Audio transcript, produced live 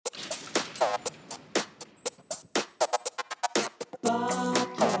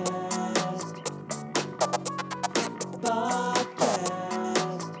Bobcast. Bobcast.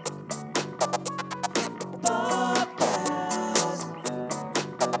 Bobcast.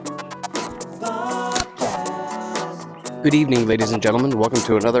 Bobcast. Good evening, ladies and gentlemen. Welcome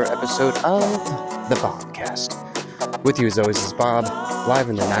to another episode of the Bobcast. With you, as always, is Bob, live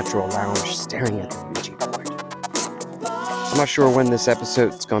in the Natural Lounge, staring at the Ouija board. I'm not sure when this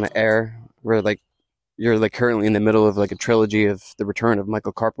episode's going to air. You're currently in the middle of a trilogy of the return of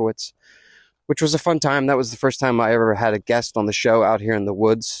Michael Karpowitz, which was a fun time. That was the first time I ever had a guest on the show out here in the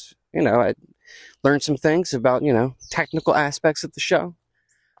woods. I learned some things about, technical aspects of the show.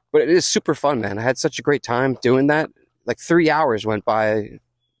 But it is super fun, man. I had such a great time doing that. 3 hours went by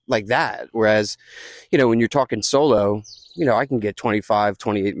like that. Whereas, when you're talking solo, I can get 25,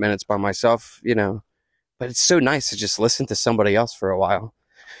 28 minutes by myself, but it's so nice to just listen to somebody else for a while.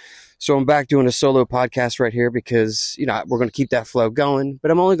 So I'm back doing a solo podcast right here because, we're going to keep that flow going,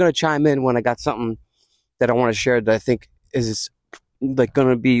 but I'm only going to chime in when I got something that I want to share that I think is going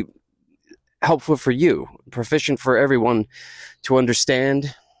to be helpful for you, proficient for everyone to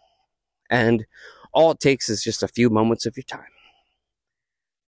understand. And all it takes is just a few moments of your time.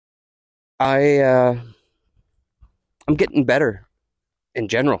 I'm getting better in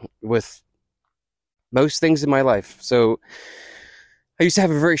general with most things in my life. So I used to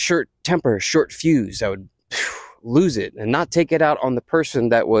have a very short temper, short fuse. I would lose it and not take it out on the person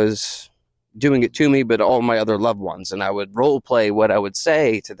that was doing it to me, but all my other loved ones. And I would role play what I would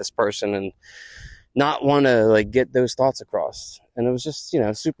say to this person and not want to get those thoughts across. And it was just,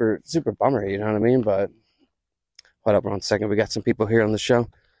 super, super bummer, you know what I mean? But hold up one second. We got some people here on the show.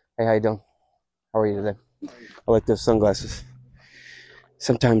 Hey, how you doing? How are you today? I like those sunglasses.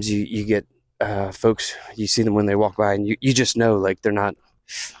 Sometimes you get folks, you see them when they walk by and you just know they're not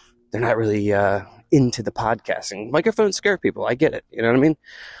really into the podcasting. Microphones scare people. I get it. You know what I mean?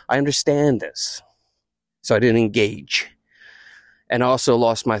 I understand this. So I didn't engage. And I also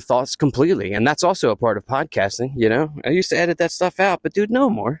lost my thoughts completely. And that's also a part of podcasting, I used to edit that stuff out, but dude, no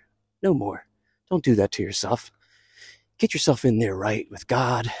more. No more. Don't do that to yourself. Get yourself in there right with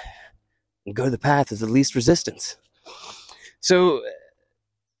God and go the path of the least resistance. So,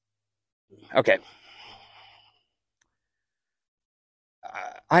 okay.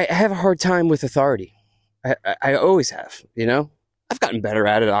 I have a hard time with authority. I always have, I've gotten better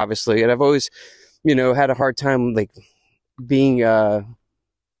at it, obviously. And I've always, had a hard time, being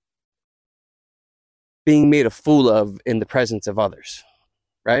made a fool of in the presence of others,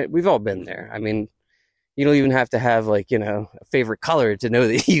 right? We've all been there. I mean, you don't even have to have a favorite color to know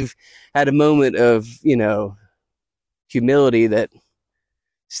that you've had a moment of, humility that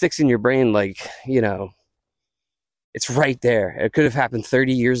sticks in your brain. It's right there. It could have happened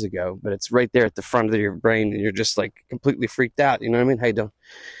 30 years ago, but it's right there at the front of your brain. And you're just completely freaked out. You know what I mean? How you doing?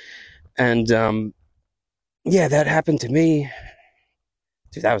 And, yeah, that happened to me.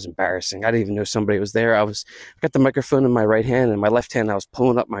 Dude, that was embarrassing. I didn't even know somebody was there. I got the microphone in my right hand, and my left hand I was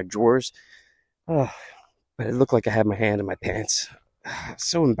pulling up my drawers. Oh, but it looked like I had my hand in my pants.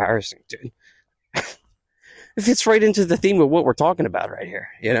 So embarrassing, dude. It fits right into the theme of what we're talking about right here,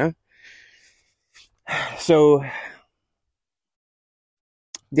 So,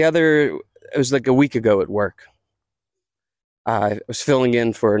 it was a week ago at work. I was filling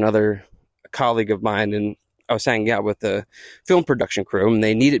in for another colleague of mine, and I was hanging out with the film production crew, and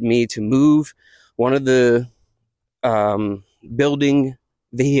they needed me to move one of the building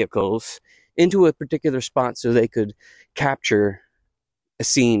vehicles into a particular spot so they could capture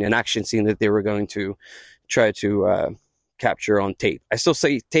an action scene that they were going to try to capture on tape. I still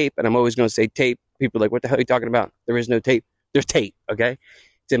say tape, and I'm always going to say tape. People are like, what the hell are you talking about? There is no tape. There's tape, okay?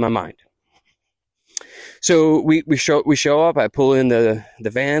 It's in my mind. So we show up. I pull in the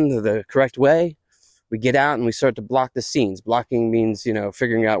van the correct way. We get out and we start to block the scenes. Blocking means,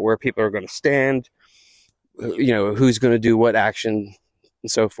 figuring out where people are going to stand, who's going to do what action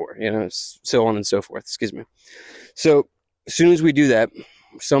and so forth, so on and so forth. Excuse me. So as soon as we do that,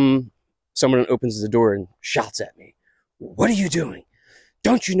 someone opens the door and shouts at me, "What are you doing?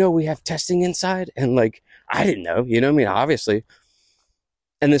 Don't you know we have testing inside?" And I didn't know, obviously.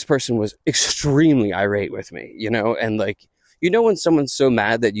 And this person was extremely irate with me, and when someone's so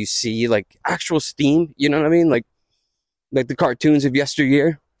mad that you see actual steam, you know what I mean? Like the cartoons of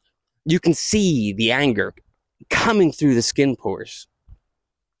yesteryear, you can see the anger coming through the skin pores.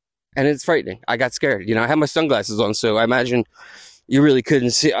 And it's frightening. I got scared. I had my sunglasses on, so I imagine you really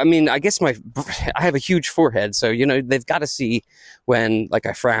couldn't see. I mean, I guess I have a huge forehead, so, they've got to see when,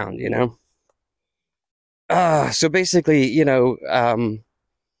 I frowned, So basically,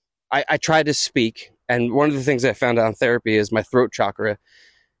 I tried to speak, And one of the things I found out in therapy is my throat chakra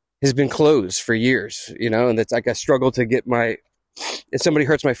has been closed for years, and it's like I struggle to get if somebody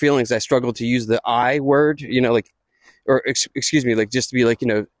hurts my feelings, I struggle to use the I word, excuse me, like just to be like,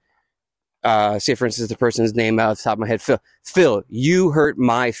 say for instance, the person's name out of the top of my head, Phil, you hurt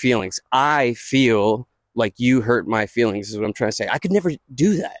my feelings. I feel like you hurt my feelings is what I'm trying to say. I could never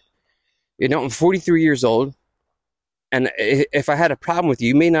do that. I'm 43 years old. And if I had a problem with you,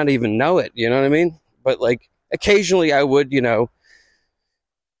 you may not even know it. You know what I mean? But like occasionally I would,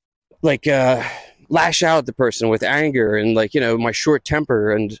 lash out at the person with anger and my short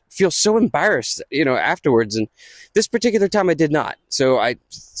temper and feel so embarrassed, afterwards. And this particular time I did not. So I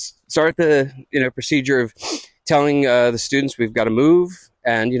started the, procedure of telling the students we've got to move.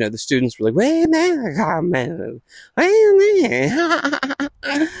 And, the students were like, wait a minute, wait a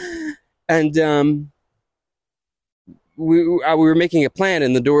minute. And we were making a plan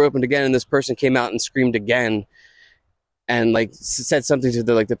and the door opened again and this person came out and screamed again. And said something to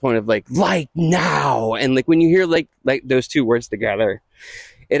the point of like now, and when you hear like those two words together,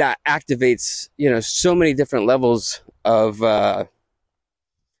 it activates so many different levels of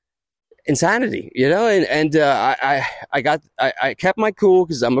insanity, and I kept my cool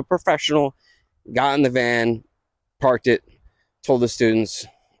because I'm a professional. Got in the van, parked it, told the students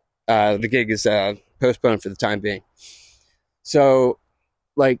the gig is postponed for the time being. So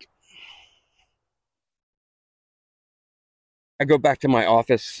I go back to my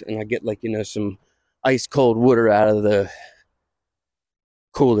office and I get some ice cold water out of the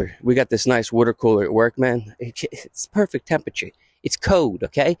cooler. We got this nice water cooler at work, man. It's perfect temperature. It's cold,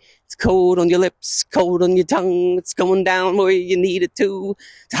 okay? It's cold on your lips, cold on your tongue. It's going down where you need it to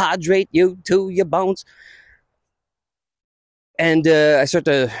hydrate you to your bones. And I start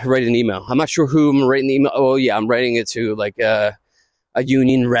to write an email. I'm not sure who I'm writing the email. Oh yeah, I'm writing it to a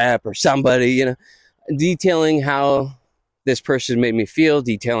union rep or somebody, detailing how this person made me feel,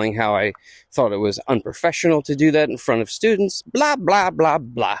 detailing how I thought it was unprofessional to do that in front of students, blah, blah, blah,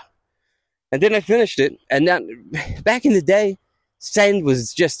 blah. And then I finished it. And now, back in the day, send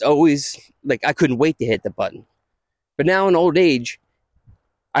was just always, I couldn't wait to hit the button. But now in old age,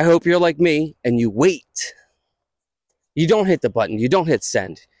 I hope you're like me and you wait. You don't hit the button. You don't hit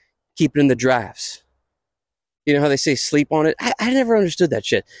send. Keep it in the drafts. You know how they say sleep on it? I never understood that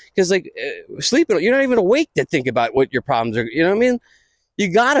shit. Because, sleeping, you're not even awake to think about what your problems are. You know what I mean?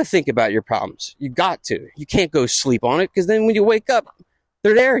 You got to think about your problems. You got to. You can't go sleep on it because then when you wake up,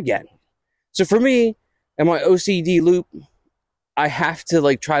 they're there again. So for me, in my OCD loop, I have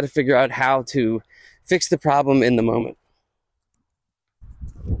to, try to figure out how to fix the problem in the moment.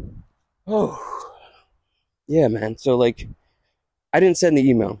 Oh. Yeah, man. So, I didn't send the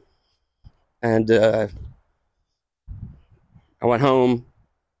email. And, I went home,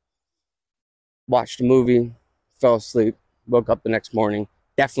 watched a movie, fell asleep, woke up the next morning,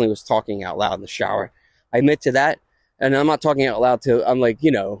 definitely was talking out loud in the shower. I admit to that, and I'm not talking out loud I'm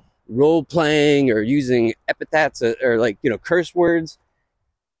role playing or using epithets or curse words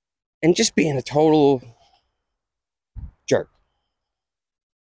and just being a total jerk.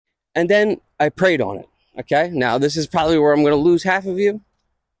 And then I prayed on it, okay? Now, this is probably where I'm going to lose half of you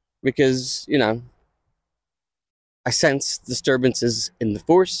because, I sense disturbances in the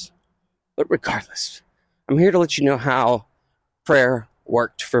force, but regardless, I'm here to let you know how prayer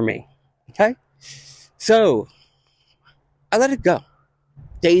worked for me, okay? So, I let it go.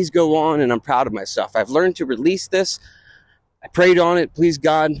 Days go on and I'm proud of myself. I've learned to release this. I prayed on it. Please,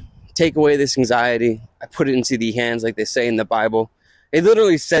 God, take away this anxiety. I put it into the hands like they say in the Bible. It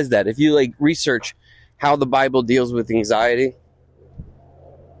literally says that. If you research how the Bible deals with anxiety,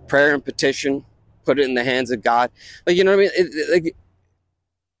 prayer and petition, put it in the hands of God. You know what I mean?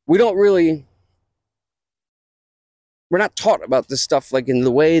 We don't really, we're not taught about this stuff in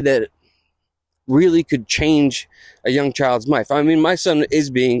the way that it really could change a young child's life. I mean, my son is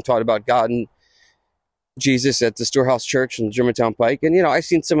being taught about God and Jesus at the Storehouse Church in Germantown Pike. And, I've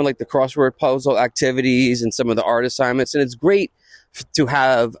seen some of the crossword puzzle activities and some of the art assignments. And it's great to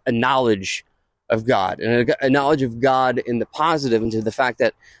have a knowledge of God and a knowledge of God in the positive and to the fact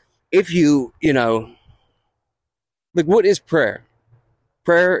that if you, what is prayer?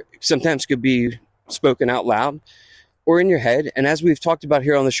 Prayer sometimes could be spoken out loud or in your head. And as we've talked about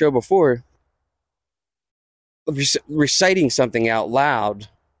here on the show before, reciting something out loud,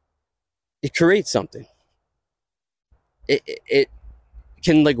 it creates something. It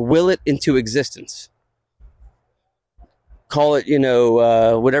can will it into existence. Call it,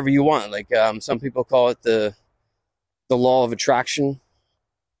 whatever you want. Some people call it the law of attraction.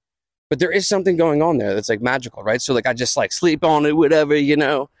 But there is something going on there that's like magical, right? So like I just like sleep on it, whatever,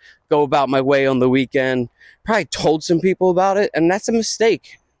 go about my way on the weekend. Probably told some people about it, and that's a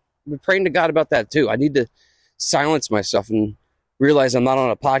mistake. I'm praying to God about that too. I need to silence myself and realize I'm not on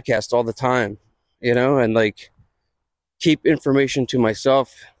a podcast all the time, and like keep information to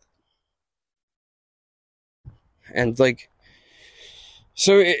myself. And like,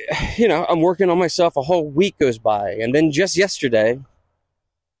 so, I'm working on myself. A whole week goes by. And then just yesterday,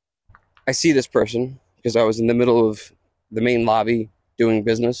 I see this person because I was in the middle of the main lobby doing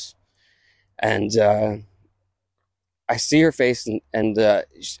business. And I see her face. And at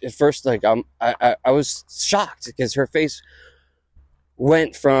first, like, I was shocked because her face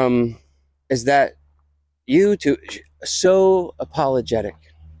went from, is that you, to so apologetic.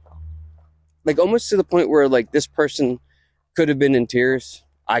 Like almost to the point where like this person could have been in tears.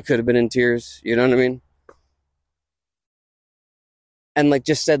 I could have been in tears. You know what I mean? And like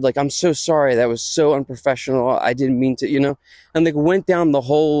just said like, I'm so sorry. That was so unprofessional. I didn't mean to, and like went down the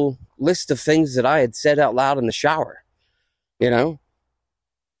whole list of things that I had said out loud in the shower, and,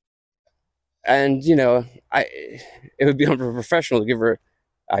 it would be unprofessional to give her,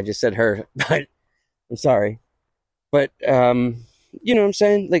 I just said her, but I'm sorry. But, you know what I'm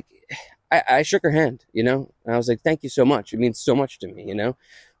saying? Like, I shook her hand, and I was like, thank you so much. It means so much to me,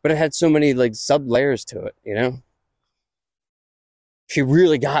 but it had so many like sub layers to it, She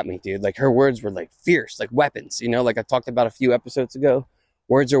really got me, dude. Like her words were like fierce, like weapons, like I talked about a few episodes ago.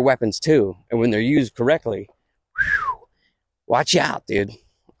 Words are weapons too. And when they're used correctly, watch out, dude.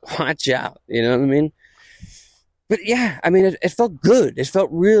 Watch out. You know what I mean? But yeah, I mean, it felt good. It felt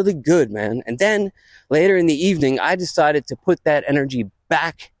really good, man. And then later in the evening, I decided to put that energy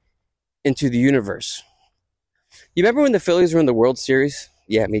back into the universe. You remember when the Phillies were in the World Series?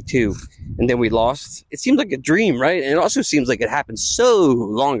 Yeah, me too. And then we lost. It seems like a dream, right? And it also seems like it happened so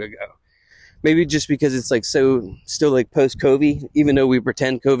long ago. Maybe just because it's like so still like post-COVID, even though we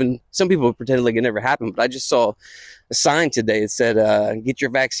pretend COVID, some people pretend like it never happened. But I just saw a sign today. It said, get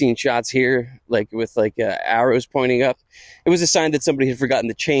your vaccine shots here, like with like arrows pointing up. It was a sign that somebody had forgotten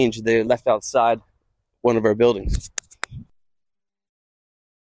to change. They left outside one of our buildings.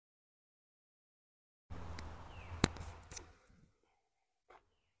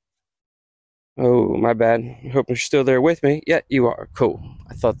 Oh, my bad. I hope you're still there with me. Yeah, you are. Cool.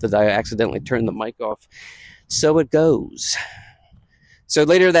 I thought that I accidentally turned the mic off. So it goes. So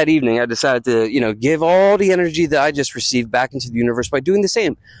later that evening, I decided to, give all the energy that I just received back into the universe by doing the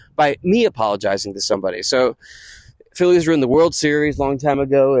same, by me apologizing to somebody. So Phillies were in the World Series a long time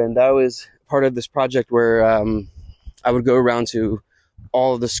ago, and I was part of this project where I would go around to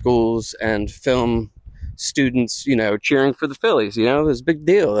all of the schools and film students, cheering for the Phillies. It was a big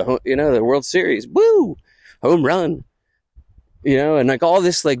deal. The World Series, woo, home run, and like all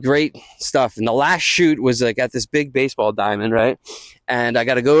this like great stuff. And the last shoot was like at this big baseball diamond, right? And I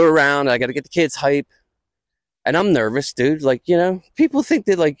got to go around. I got to get the kids hype, and I'm nervous, dude. Like people think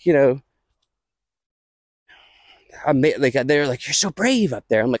that like they're like, you're so brave up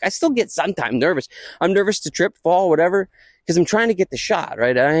there. I'm like, I still get sometimes nervous. I'm nervous to trip, fall, whatever, because I'm trying to get the shot,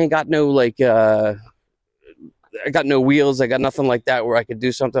 right? I ain't got no like I got no wheels. I got nothing like that where I could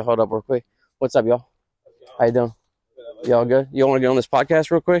do something. Hold up real quick. What's up, y'all? How you doing? Y'all good? You want to get on this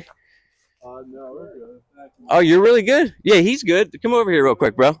podcast real quick? No, we're good. Oh, you're really good? Yeah, he's good. Come over here real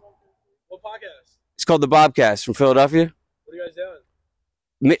quick, bro. What podcast? It's called the Bobcast from Philadelphia. What are you guys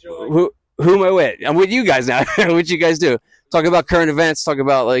doing? Who am I with? I'm with you guys now. What you guys do? Talk about current events. Talk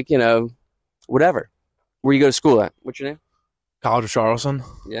about like, whatever. Where you go to school at? What's your name? College of Charleston.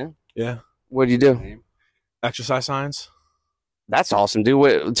 Yeah? Yeah. What do you do? Exercise science. That's awesome,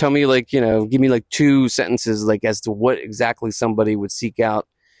 dude. Tell me like, give me like 2 sentences like as to what exactly somebody would seek out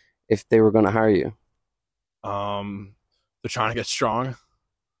if they were going to hire you. They're trying to get strong.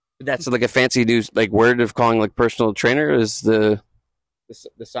 That's like a fancy new like word of calling like personal trainer is the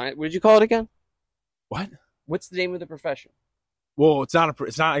science. What did you call it again? What? What's the name of the profession? Well, it's not.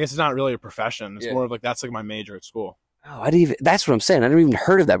 I guess it's not really a profession. It's Yeah. more of like that's like my major at school. Oh, that's what I'm saying. I never even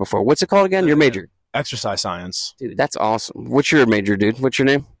heard of that before. What's it called again? Your major? Exercise science. Dude, that's awesome. What's your major, dude? What's your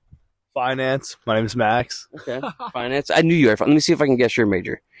name? Finance. My name's Max. Okay. Finance. I knew you were. Let me see if I can guess your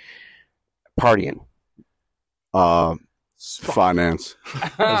major. Partying. Finance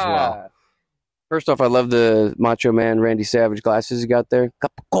as well. First off, I love the Macho Man Randy Savage glasses you got there.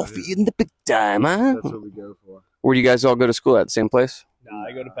 Cup of coffee in the big time, huh? That's what we go for. Where do you guys all go to school at? The same place? Nah,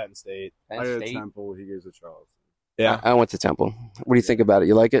 I go to Penn State. I go to Temple. He goes to Charles. Yeah. I went to Temple. What do you think about it?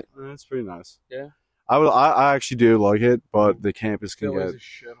 You like it? It's pretty nice. Yeah. I actually do like it, but the campus can Still get is a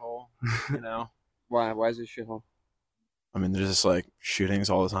shithole. Why? Why is it a shithole? I mean, there's just like shootings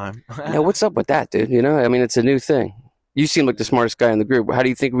all the time. Now, what's up with that, dude? You know, I mean, it's a new thing. You seem like the smartest guy in the group. How do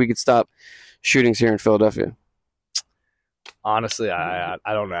you think we could stop shootings here in Philadelphia? Honestly, I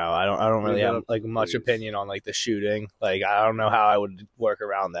don't know. I don't really have like much opinion on like the shooting. Like I don't know how I would work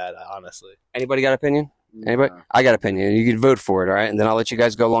around that. Honestly, Anybody got opinion? Anybody? I got opinion. You can vote for it, all right? And then I'll let you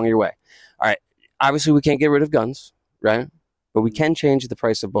guys go along your way. All right. Obviously, we can't get rid of guns, right? But we can change the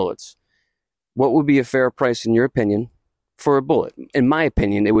price of bullets. What would be a fair price, in your opinion, for a bullet? In my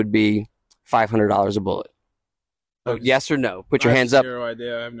opinion, it would be $500 a bullet. So yes or no? Put your hands up. Zero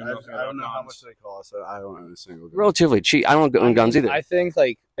idea. I, I don't know how much they cost. So I don't own a single gun. Relatively cheap. I don't own guns either. I think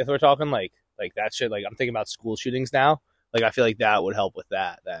like if we're talking like that shit, like I'm thinking about school shootings now. Like I feel like that would help with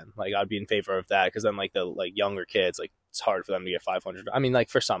that. Then like I'd be in favor of that because then like the like younger kids, like it's hard for them to get 500. I mean, like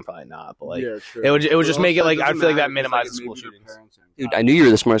for some probably not, but like it would just make it like I feel like that minimizes school shootings. Dude, I knew you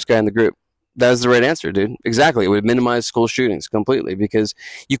were the smartest guy in the group. That was the right answer, dude. Exactly. It would minimize school shootings completely because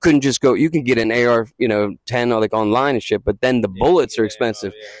you couldn't just go, you can get an AR, 10 or like online and shit, but then the bullets are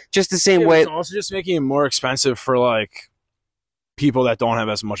expensive. Just the same way. It's also just making it more expensive for like people that don't have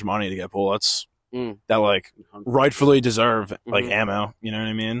as much money to get bullets that like rightfully deserve like ammo. You know what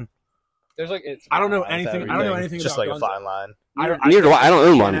I mean? There's like I don't know anything. I don't know anything. Just about like guns. a fine line. Neither do I. I don't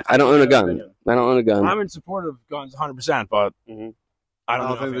own one. I don't own a gun. I don't own a gun. I'm in support of guns 100%, but I don't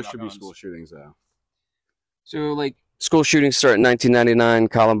think there nothing should about be guns. school shootings though. So, like, school shootings start in 1999,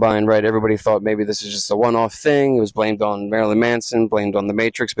 Columbine, right? Everybody thought maybe this is just a one-off thing. It was blamed on Marilyn Manson, blamed on the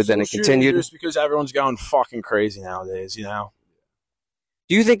Matrix, but then it continued. Just because everyone's going fucking crazy nowadays, you know?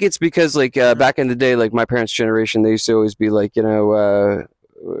 Do you think it's because, like, back in the day, like, my parents' generation, they used to always be like, if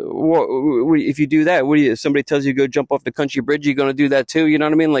you do that, if somebody tells you to go jump off the country bridge, you're going to do that too? You know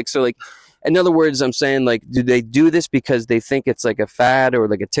what I mean? Like, so, like, in other words, I'm saying, like, do they do this because they think it's like a fad or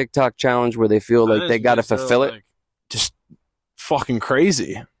like a TikTok challenge where they feel like they got to fulfill it? Like, just fucking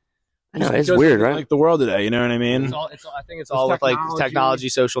crazy. I know, it's weird, right? Like the world today, you know what I mean? I think it's all with like technology,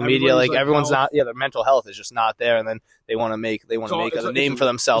 social media. Everybody's, Like like, everyone's health. not, their mental health is just not there, and then they want to make a name for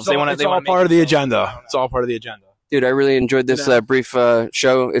themselves. It's all part of the agenda. It's all part of the agenda. Dude, I really enjoyed this brief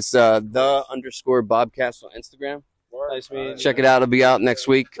show. It's _Bobcast on Instagram. Nice meeting you. Check it out. It'll be out next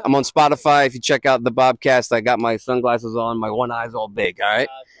week. I'm on Spotify. If you check out the Bobcast, I got my sunglasses on. My one eye's all big, all right?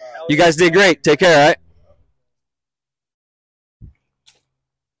 You guys did great. Take care, all right?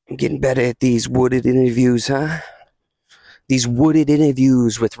 I'm getting better at these wooded interviews, huh? These wooded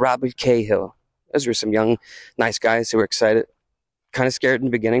interviews with Robert Cahill. Those were some young, nice guys who were excited. Kind of scared in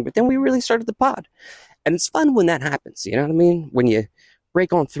the beginning, but then we really started the pod. And it's fun when that happens, you know what I mean? When you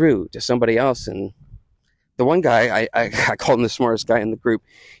break on through to somebody else. And the one guy, I called him the smartest guy in the group.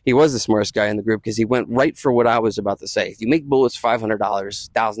 He was the smartest guy in the group because he went right for what I was about to say. If you make bullets $500,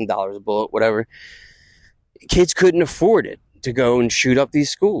 $1,000 a bullet, whatever, kids couldn't afford it to go and shoot up these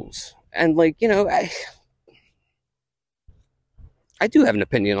schools. And like, I do have an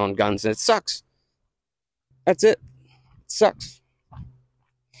opinion on guns, and it sucks. That's it. It sucks. I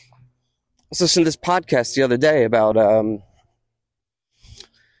was listening to this podcast the other day about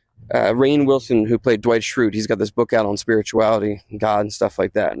Rainn Wilson, who played Dwight Schrute. He's got this book out on spirituality and God and stuff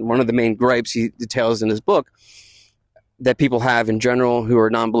like that. And one of the main gripes he details in his book that people have in general who are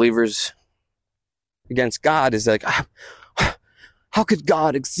non-believers against God is like, how could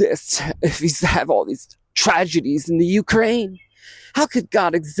God exist if he's have all these tragedies in the Ukraine? How could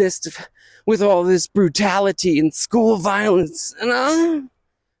God exist with all this brutality and school violence?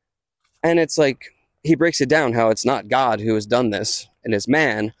 And it's like, he breaks it down how it's not God who has done this and is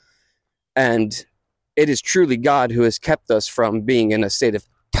man. And it is truly God who has kept us from being in a state of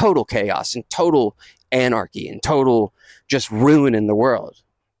total chaos and total anarchy and total just ruin in the world.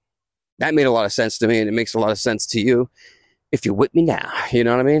 That made a lot of sense to me, and it makes a lot of sense to you if you're with me now. You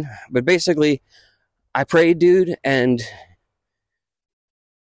know what I mean? But basically, I prayed, dude, and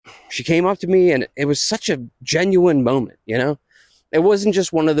she came up to me, and it was such a genuine moment, It wasn't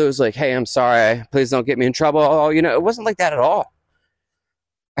just one of those like, hey, I'm sorry, please don't get me in trouble. It wasn't like that at all.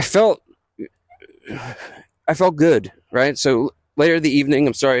 I felt good, right? So later in the evening,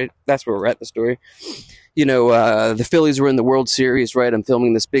 I'm sorry, that's where we're at in the story. The Phillies were in the World Series, right? I'm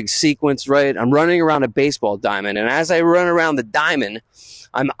filming this big sequence, right? I'm running around a baseball diamond, and as I run around the diamond,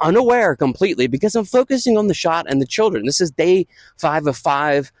 I'm unaware completely because I'm focusing on the shot and the children. This is day 5 of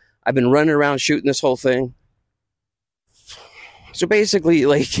 5. I've been running around shooting this whole thing. So basically,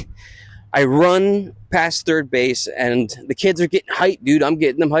 like, I run past third base, and the kids are getting hyped, dude. I'm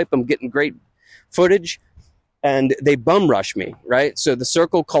getting them hyped. I'm getting great footage, and they bum rush me, right? So the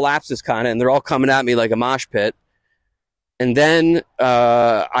circle collapses kind of, and they're all coming at me like a mosh pit. And then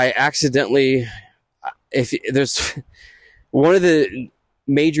I accidentally, one of the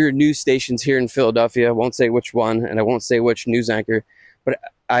major news stations here in Philadelphia, I won't say which one, and I won't say which news anchor, but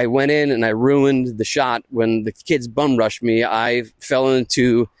I went in and I ruined the shot when the kids bum rushed me. I fell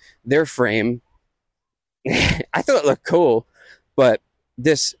into their frame. I thought it looked cool, but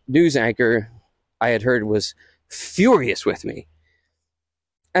this news anchor I had heard was furious with me.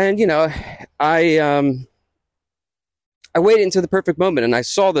 And, you know, I waited until the perfect moment, and I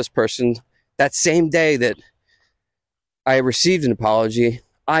saw this person that same day that I received an apology.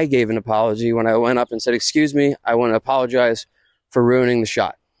 I gave an apology when I went up and said, "Excuse me, I want to apologize for ruining the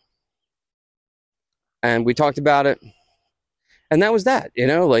shot." And we talked about it. And that was that, you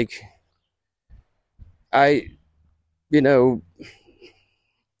know, like, I, you know,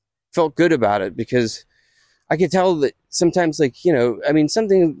 felt good about it because I could tell that sometimes, like, you know, I mean,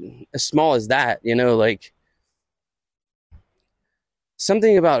 something as small as that, you know, like,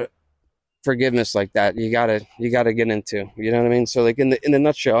 something about forgiveness like that, you gotta get into, you know what I mean? So, like, in the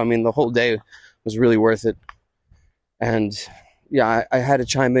nutshell, I mean, the whole day was really worth it. And yeah, I had to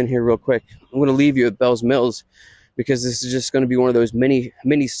chime in here real quick. I'm going to leave you at Bell's Mills because this is just going to be one of those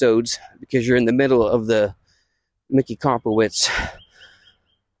mini-sodes because you're in the middle of the Mickey Kompowitz.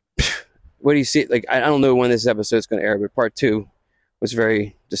 What do you see? Like, I don't know when this episode is going to air, but part 2 was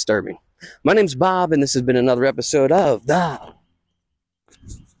very disturbing. My name's Bob, and this has been another episode of the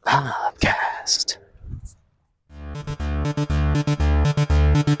Bobcast.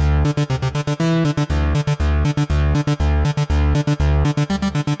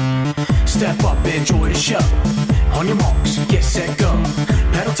 Step up, enjoy the show. On your marks, get set, go.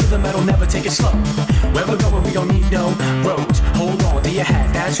 Pedal to the metal, never take it slow. Where we're going, we don't need no roads. Hold on to your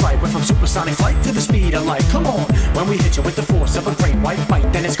hat, that's right. We're from supersonic flight to the speed of light. Come on, when we hit you with the force of a great white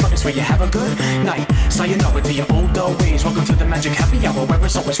bite, then it's curtains where you have a good night. Sayonara to your old old ways. Welcome to the magic happy hour where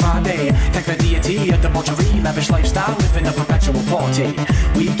it's always Friday. Thank the deity of debauchery, lavish lifestyle, living a perpetual party.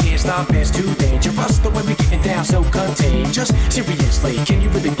 We can't stop, it's too dangerous. The way we getting down, so contagious. Seriously, can you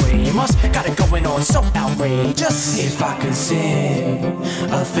really blame us? Got it going on, so outrageous. If I can sing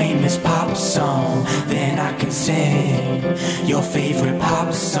a famous pop song, then I can sing your favorite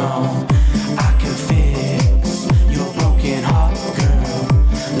pop song. I can fix your broken heart, girl.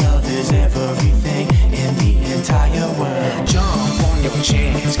 Love is everything in the entire world. Jump on your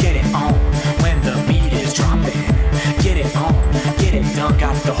chance, get it on when the beat is dropping. Get it on, get it done.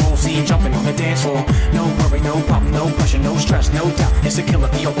 Got the whole scene jumping on the dance floor. No worry, no problem, no pressure, no stress, no doubt. It's a killer,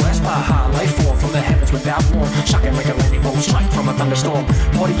 feel blessed by high life form from the heavens without warm. Shocking like a lightning bolt strike from a thunderstorm.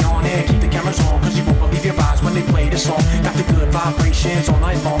 Party on air, keep the cameras on, cause you won't believe your eyes when they play the song. Got the good vibrations all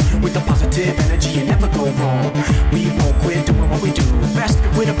night long, with the positive energy you never go wrong. We won't quit doing what we do best.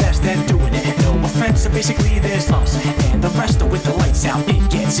 We're the best at doing it, no offense. So basically there's us, and the rest are with the lights out, it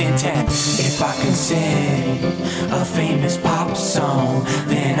gets intense. If I can sing a famous pop song,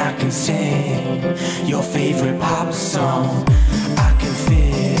 then I can sing your favorite pop song. I can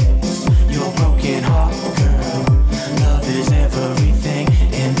fix your broken heart, girl. Love is everything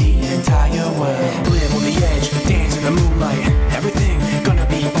in the entire world. Live on the edge, dance in the moonlight. Everything gonna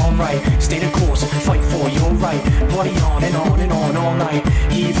be alright. Stay the course, fight for your right. Party on and on and on all night.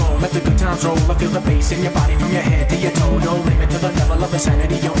 Evil, let the good times roll. I feel the bass in your body from your head to your toe. No limit to the level of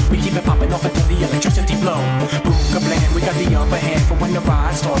insanity, yo. We keep it popping off until the electricity blow. Boom, kablam, we got the upper hand. For when the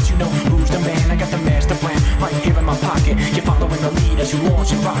ride starts, you know who's the man. I got the master plan right here in my pocket. You're following the lead as you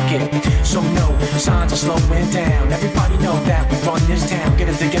launch and rock it. So no signs of slowing down. Everybody know that we run this town. Get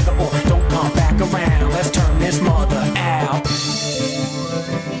it together or don't come back around. Let's turn this mother out.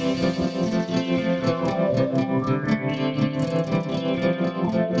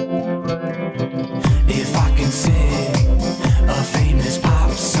 If I can sing a famous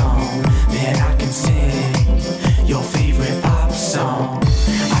pop song, then I can sing your favorite pop song.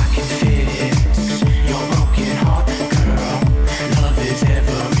 I can fix your broken heart, girl. Love is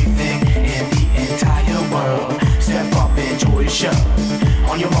everything in the entire world. Step up, enjoy the show.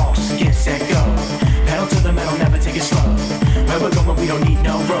 On your marks, get set, go. Pedal to the metal, never take it slow. Where we're going, we don't need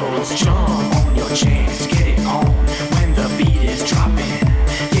no roads. Jump on your chance, get it on when the beat is dropping.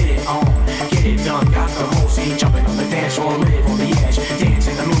 Get it on, get it done. Got the whole scene jumping on the dance floor. Live on the edge, dance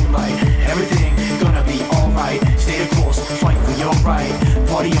in the moonlight. Everything gonna be alright. Stay the course, fight for your right.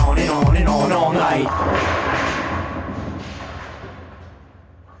 Party on and on and on all night.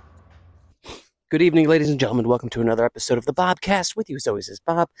 Good evening, ladies and gentlemen. Welcome to another episode of the Bobcast. With you as always is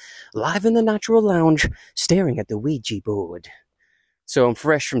Bob, live in the Natural Lounge, staring at the Ouija board. So I'm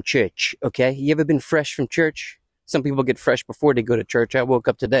fresh from church, okay? You ever been fresh from church? Some people get fresh before they go to church. I woke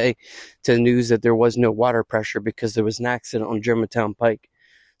up today to the news that there was no water pressure because there was an accident on Germantown Pike.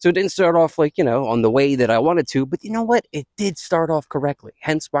 So it didn't start off like, on the way that I wanted to, but you know what? It did start off correctly.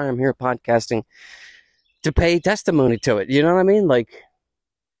 Hence why I'm here podcasting to pay testimony to it. You know what I mean? Like,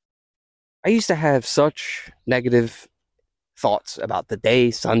 I used to have such negative thoughts about the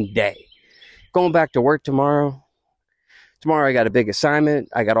day Sunday. Going back to work tomorrow. Tomorrow I got a big assignment.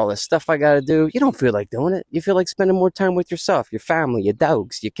 I got all this stuff I got to do. You don't feel like doing it. You feel like spending more time with yourself, your family, your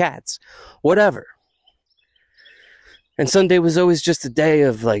dogs, your cats, whatever. And Sunday was always just a day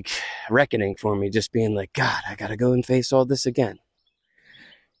of like reckoning for me, just being like, God, I got to go and face all this again.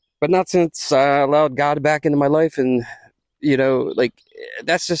 But not since I allowed God back into my life. And, like,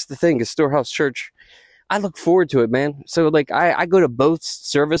 that's just the thing is Storehouse Church. I look forward to it, man. So like I go to both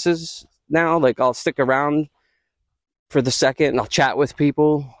services now. Like I'll stick around for the second and I'll chat with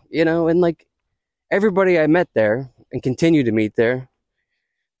people, and like everybody I met there and continue to meet there,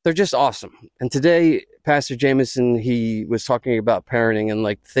 they're just awesome. And today, Pastor Jameson, he was talking about parenting and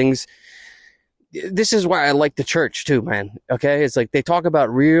like things. This is why I like the church too, man. Okay. It's like they talk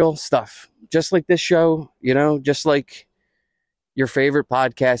about real stuff, just like this show, just like your favorite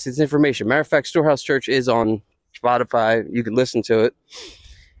podcast. It's information. Matter of fact, Storehouse Church is on Spotify. You can listen to it.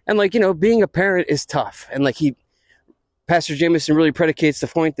 And like, being a parent is tough. And like Pastor Jameson really predicates the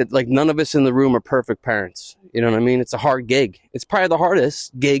point that like none of us in the room are perfect parents. You know what I mean? It's a hard gig. It's probably the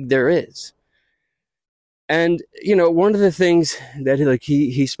hardest gig there is. And, one of the things that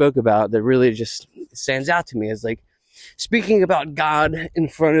he spoke about that really just stands out to me is like speaking about God in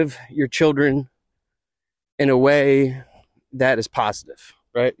front of your children in a way that is positive,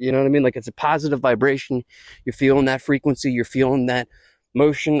 right? You know what I mean? Like it's a positive vibration. You're feeling that frequency. You're feeling that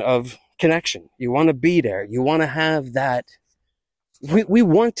motion of connection. You want to be there. You want to have that. We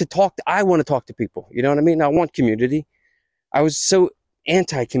want to talk. I want to talk to people. You know what I mean? I want community. I was so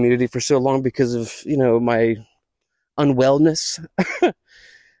anti-community for so long because of, my unwellness.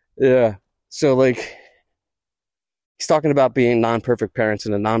 Yeah. So like he's talking about being non-perfect parents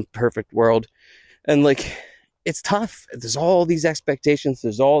in a non-perfect world. And like, it's tough. There's all these expectations.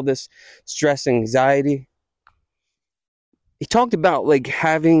 There's all this stress, anxiety. He talked about like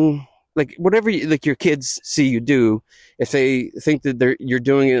having like whatever your kids see you do, if they think that you're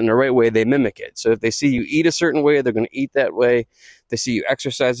doing it in the right way, they mimic it. So if they see you eat a certain way, they're going to eat that way. If they see you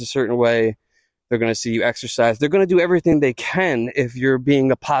exercise a certain way, they're going to see you exercise. They're going to do everything they can if you're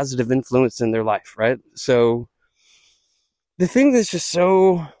being a positive influence in their life, right? So the thing that's just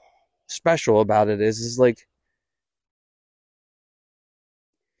so special about it is like,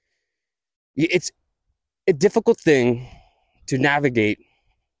 it's a difficult thing to navigate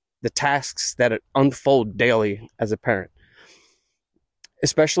the tasks that unfold daily as a parent.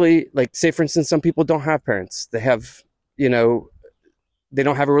 Especially, like, say, for instance, some people don't have parents. They have, they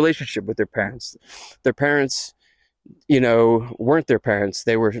don't have a relationship with their parents. Their parents, weren't their parents.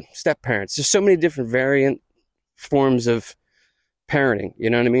 They were step-parents. There's so many different variant forms of parenting,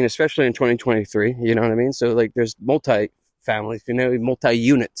 you know what I mean? Especially in 2023, you know what I mean? So, like, there's multi-families,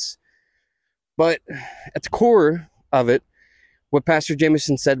 multi-units. But at the core of it, what Pastor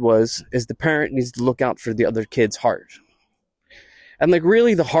Jameson said is the parent needs to look out for the other kid's heart. And like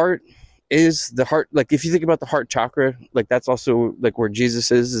really the heart is the heart. Like if you think about the heart chakra, like that's also like where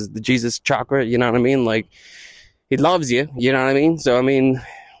Jesus is the Jesus chakra. You know what I mean? Like he loves you. You know what I mean? So, I mean,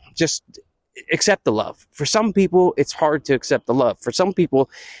 just accept the love. For some people, it's hard to accept the love. For some people,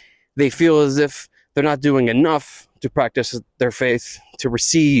 they feel as if they're not doing enough to practice their faith to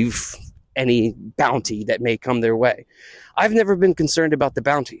receive any bounty that may come their way. I've never been concerned about the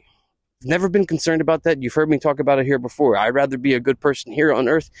bounty. Never been concerned about that. You've heard me talk about it here before. I'd rather be a good person here on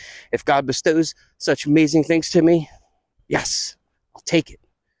earth. If God bestows such amazing things to me, yes, I'll take it.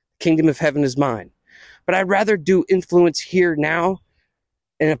 The kingdom of heaven is mine. But I'd rather do influence here now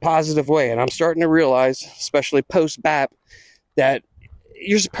in a positive way. And I'm starting to realize, especially post-BAP, that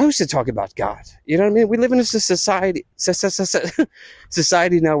you're supposed to talk about God. You know what I mean? We live in a society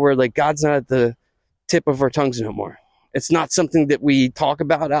now where like God's not at the tip of our tongues no more. It's not something that we talk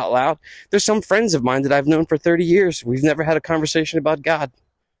about out loud. There's some friends of mine that I've known for 30 years. We've never had a conversation about God.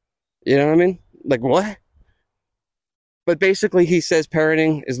 You know what I mean? Like, what? But basically, he says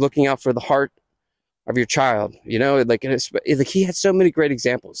parenting is looking out for the heart of your child. You know, like he had so many great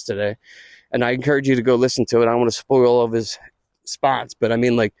examples today. And I encourage you to go listen to it. I don't want to spoil all of his spots. But I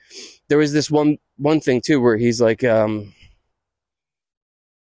mean, like, there was this one thing, too, where he's like, what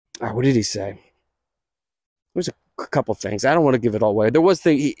did he say? It was a couple things. I don't want to give it all away. There was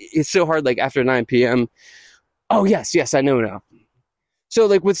it's so hard, like after 9 p.m. Oh, yes, I know now. So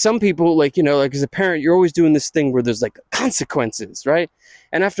like with some people, like, you know, like as a parent, you're always doing this thing where there's like consequences, right?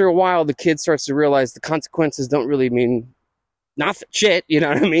 And after a while, the kid starts to realize the consequences don't really mean nothing, shit, you know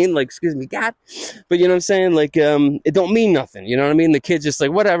what I mean? Like, excuse me, God. But you know what I'm saying? Like, it don't mean nothing, you know what I mean? The kid's just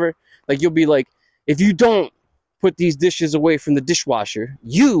like, whatever. Like, you'll be like, if you don't put these dishes away from the dishwasher,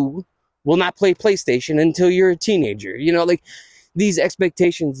 you will not play PlayStation until you're a teenager. You know, like, these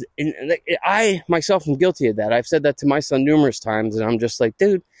expectations, and like, I myself am guilty of that. I've said that to my son numerous times, and I'm just like,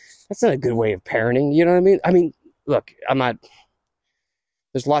 dude, that's not a good way of parenting, you know what I mean? I mean, look,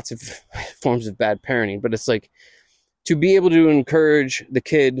 there's lots of forms of bad parenting, but it's like, to be able to encourage the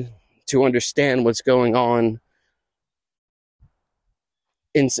kid to understand what's going on,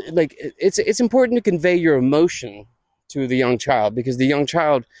 like, it's important to convey your emotion to the young child, because the young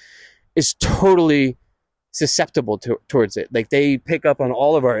child is totally susceptible towards it. Like, they pick up on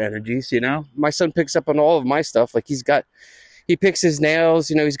all of our energies, you know? My son picks up on all of my stuff. Like, he picks his nails,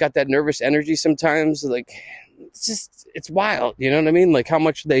 you know, he's got that nervous energy sometimes. Like, it's wild, you know what I mean? Like, how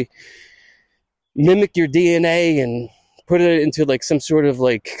much they mimic your DNA and put it into like some sort of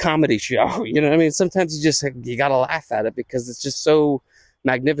like comedy show, you know what I mean? Sometimes you gotta laugh at it because it's just so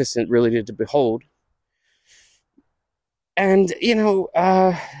magnificent, really, to behold. And you know,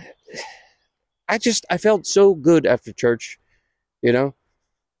 I felt so good after church, you know.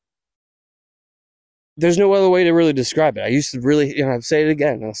 There's no other way to really describe it. I used to really, you know, I'll say it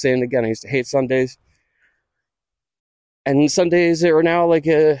again. I used to hate Sundays, and Sundays are now like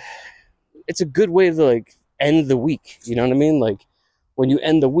it's a good way to like end the week, you know what I mean? Like, when you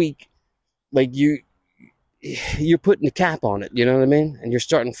end the week, like, you're putting a cap on it, you know what I mean? And you're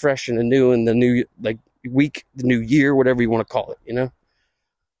starting fresh and anew in the new, like, week, the new year, whatever you want to call it, you know?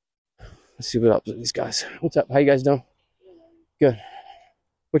 Let's see what up with these guys. What's up? How you guys doing? Good.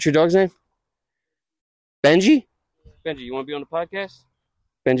 What's your dog's name? Benji? Benji, you want to be on the podcast?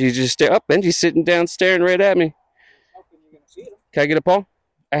 Benji's just Benji's sitting down staring right at me. Can I get a paw?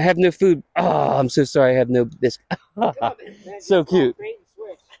 I have no food. Oh, I'm so sorry. I have no biscuit. So cute.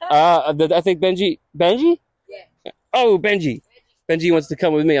 I think Benji? Yeah. Oh, Benji wants to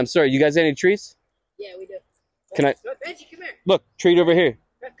come with me. I'm sorry. You guys have any treats? Yeah, we do. Can I? Benji, come here. Look, treat over here.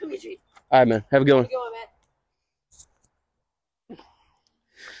 Come here, treat. All right, man. Have a good one. Have a good one, man.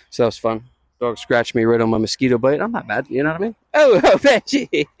 So that was fun. Dog scratched me right on my mosquito bite. I'm not bad. You know what I mean? Oh,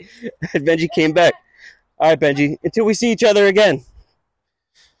 Benji. Benji came back. All right, Benji. Until we see each other again.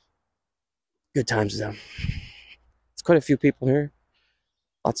 Good times, though. It's quite a few people here.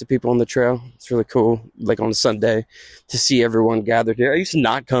 Lots of people on the trail. It's really cool, like on a Sunday, to see everyone gathered here. I used to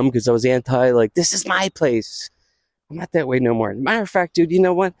not come because I was like, this is my place. I'm not that way no more. Matter of fact, dude, you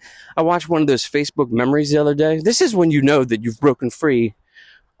know what? I watched one of those Facebook memories the other day. This is when you know that you've broken free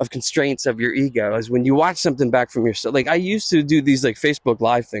of constraints of your ego, is when you watch something back from yourself. Like, I used to do these like Facebook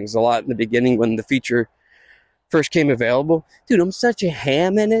Live things a lot in the beginning when the feature first came available. Dude, I'm such a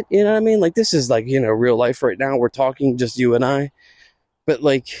ham in it, you know what I mean? Like, this is like, you know, real life right now. We're talking, just you and I. But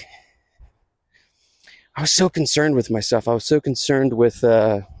like, I was so concerned with myself. I was so concerned with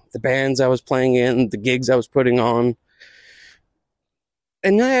the bands I was playing in, the gigs I was putting on.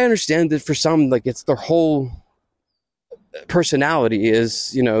 And I understand that for some, like, it's their whole personality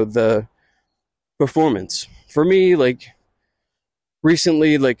is, you know, the performance. For me, like,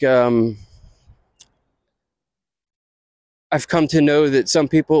 recently, like, I've come to know that some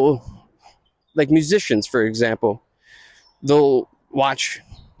people, like musicians, for example, they'll watch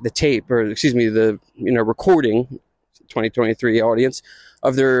the tape, or excuse me, the, you know, recording, 2023 audience,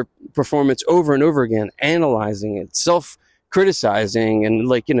 of their performance over and over again, analyzing it, self-criticizing, and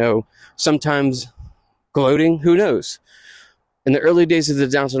like, you know, sometimes gloating, who knows. In the early days of the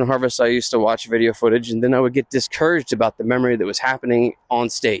Downtown Harvest, I used to watch video footage, and then I would get discouraged about the memory that was happening on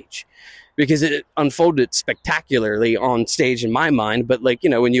stage, because it unfolded spectacularly on stage in my mind. But like, you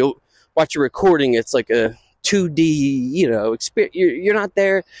know, when you watch a recording, it's like a 2D, you know, experience. You're not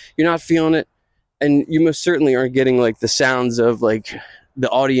there, you're not feeling it, and you most certainly aren't getting like the sounds of like the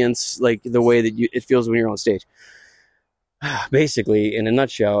audience, like the way that it feels when you're on stage. Basically, in a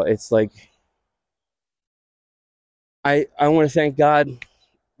nutshell, it's like, I want to thank God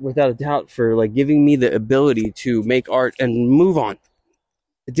without a doubt for like giving me the ability to make art and move on.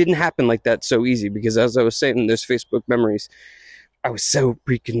 It didn't happen like that so easy, because as I was saying in those Facebook memories, I was so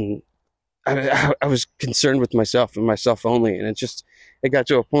freaking, I was concerned with myself and myself only. And it got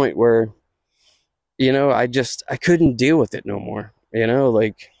to a point where, you know, I couldn't deal with it no more. You know,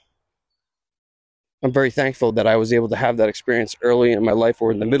 like, I'm very thankful that I was able to have that experience early in my life,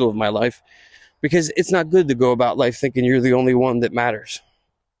 or in the middle of my life, because it's not good to go about life thinking you're the only one that matters.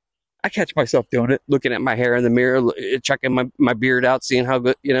 I catch myself doing it, looking at my hair in the mirror, checking my beard out, seeing how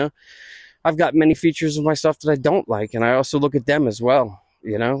good, you know. I've got many features of myself that I don't like, and I also look at them as well,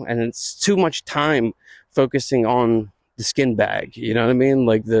 you know. And it's too much time focusing on the skin bag, you know what I mean?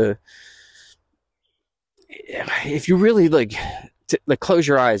 Like if you really like close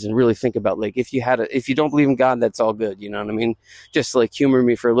your eyes and really think about, like, if you don't believe in God, that's all good, you know what I mean? Just like humor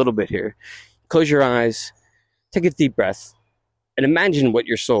me for a little bit here. Close your eyes, take a deep breath, and imagine what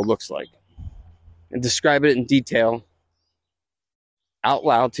your soul looks like, and describe it in detail out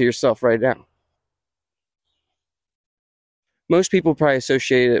loud to yourself right now. Most people probably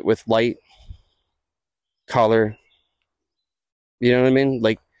associate it with light, color. You know what I mean?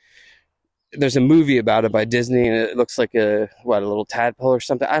 Like, there's a movie about it by Disney, and it looks like a little tadpole or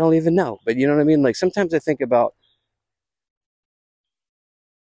something. I don't even know. But you know what I mean? Like, sometimes I think about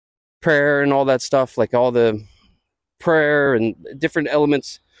prayer and all that stuff, like all the prayer and different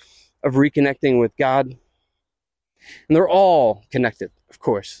elements of reconnecting with God. And they're all connected, of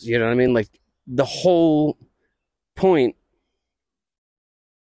course. You know what I mean? Like, the whole point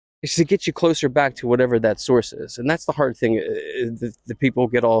is to get you closer back to whatever that source is. And that's the hard thing the people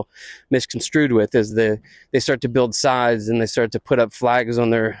get all misconstrued with, is they start to build sides, and they start to put up flags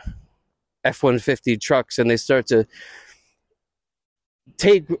on their F-150 trucks, and they start to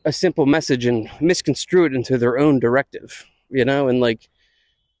take a simple message and misconstrue it into their own directive, you know? And like,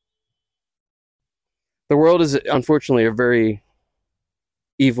 the world is unfortunately a very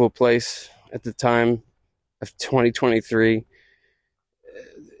evil place at the time of 2023.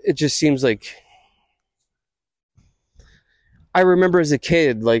 It just seems like, I remember as a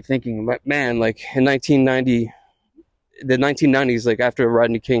kid, like, thinking, man, like, in the 1990s, like, after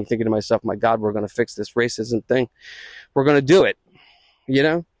Rodney King, thinking to myself, my God, we're going to fix this racism thing. We're going to do it, you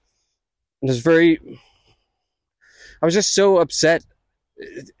know? And I was just so upset,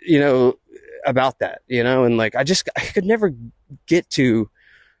 you know, about that, you know? And like, I could never get to,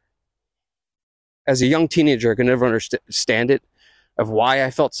 as a young teenager, I could never understand it, of why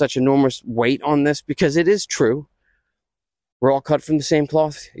I felt such enormous weight on this, because it is true. We're all cut from the same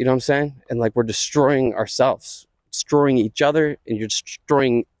cloth, you know what I'm saying? And like, we're destroying ourselves, destroying each other, and you're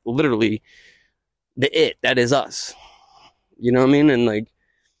destroying literally that is us. You know what I mean? And like,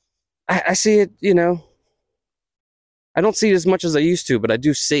 I see it, you know, I don't see it as much as I used to, but I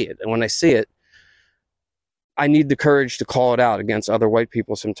do see it. And when I see it, I need the courage to call it out against other white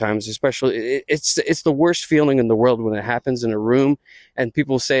people sometimes, especially. It's the worst feeling in the world when it happens in a room and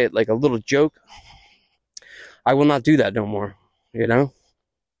people say it like a little joke. I will not do that no more, you know?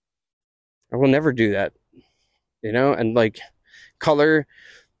 I will never do that, you know? And like, color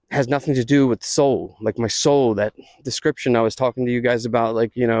has nothing to do with soul. Like, my soul, that description I was talking to you guys about,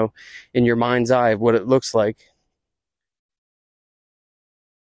 like, you know, in your mind's eye of what it looks like.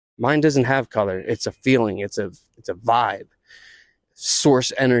 Mine doesn't have color. It's a feeling. It's a vibe,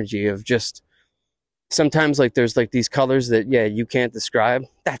 source energy of just, sometimes like there's like these colors that, yeah, you can't describe.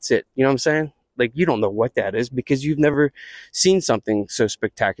 That's it. You know what I'm saying? Like, you don't know what that is because you've never seen something so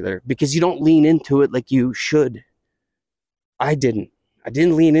spectacular, because you don't lean into it like you should. I didn't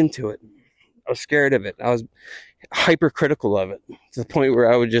lean into it. I was scared of it. I was hypercritical of it, to the point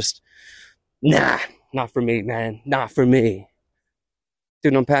where I would just, nah, not for me, man. Not for me.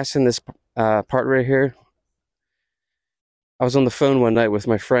 Dude, I'm passing this part right here. I was on the phone one night with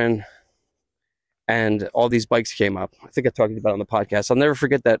my friend, and all these bikes came up. I think I talked about it on the podcast. I'll never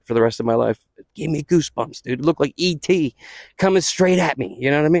forget that for the rest of my life. It gave me goosebumps, dude. It looked like E.T. coming straight at me.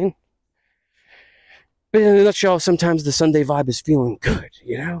 You know what I mean? But in a nutshell, sometimes the Sunday vibe is feeling good,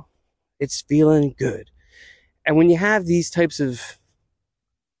 you know? It's feeling good. And when you have these types of,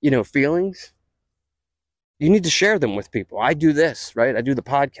 you know, feelings, you need to share them with people. I do this, right? I do the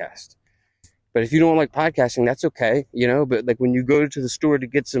podcast. But if you don't like podcasting, that's okay, you know? But like, when you go to the store to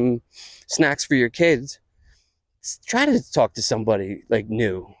get some snacks for your kids, try to talk to somebody like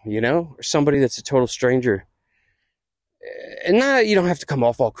new, you know? Or somebody that's a total stranger. And not, you don't have to come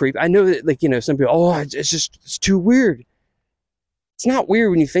off all creepy. I know that, like, you know, some people, it's too weird. It's not weird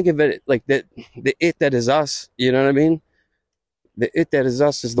when you think of it like that. The it that is us, you know what I mean? The it that is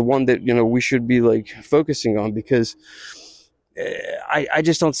us is the one that, you know, we should be like focusing on, because I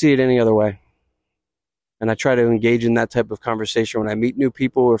just don't see it any other way. And I try to engage in that type of conversation when I meet new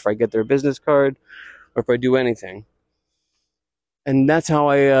people, or if I get their business card, or if I do anything. And that's how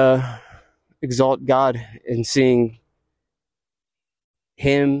I exalt God in seeing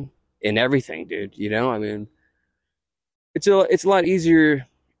Him in everything, dude. You know, I mean, it's a lot easier,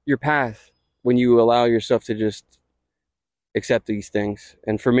 your path, when you allow yourself to just accept these things.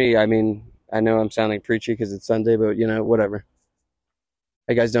 And for me, I mean, I know I'm sounding preachy because it's Sunday, but, you know, whatever.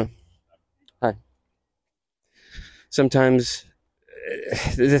 How you guys doing? Hi. Sometimes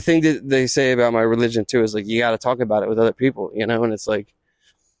the thing that they say about my religion too is like, you got to talk about it with other people, you know? And it's like,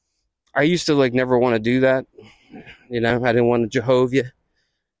 I used to like never want to do that. You know, I didn't want to Jehovah.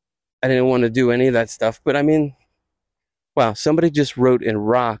 I didn't want to do any of that stuff. But I mean, wow, somebody just wrote in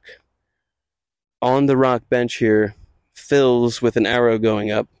rock on the rock bench here, fills with an arrow going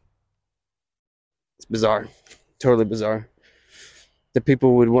up. It's bizarre. Totally bizarre. That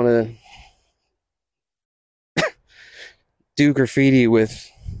people would want to do graffiti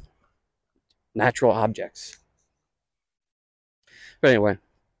with natural objects. But anyway,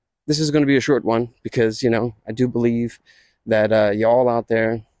 this is going to be a short one because, you know, I do believe that y'all out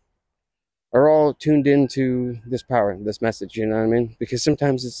there are all tuned into this power, this message, you know what I mean? Because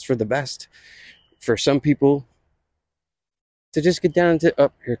sometimes it's for the best. For some people to just get down to...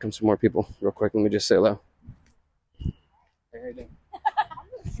 Oh, here comes some more people. Real quick, let me just say hello. Hey, how you doing?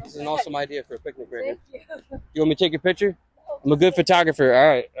 This is an awesome idea for a picnic right here. Thank you. You want me to take your picture? I'm a good photographer.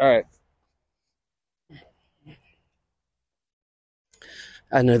 All right.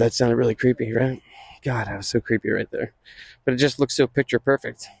 I know that sounded really creepy, right? God, that was so creepy right there. But it just looks so picture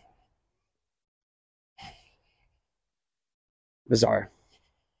perfect. Bizarre.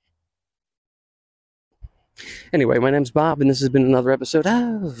 Anyway, my name's Bob, and this has been another episode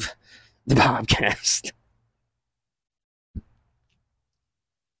of the Bobcast.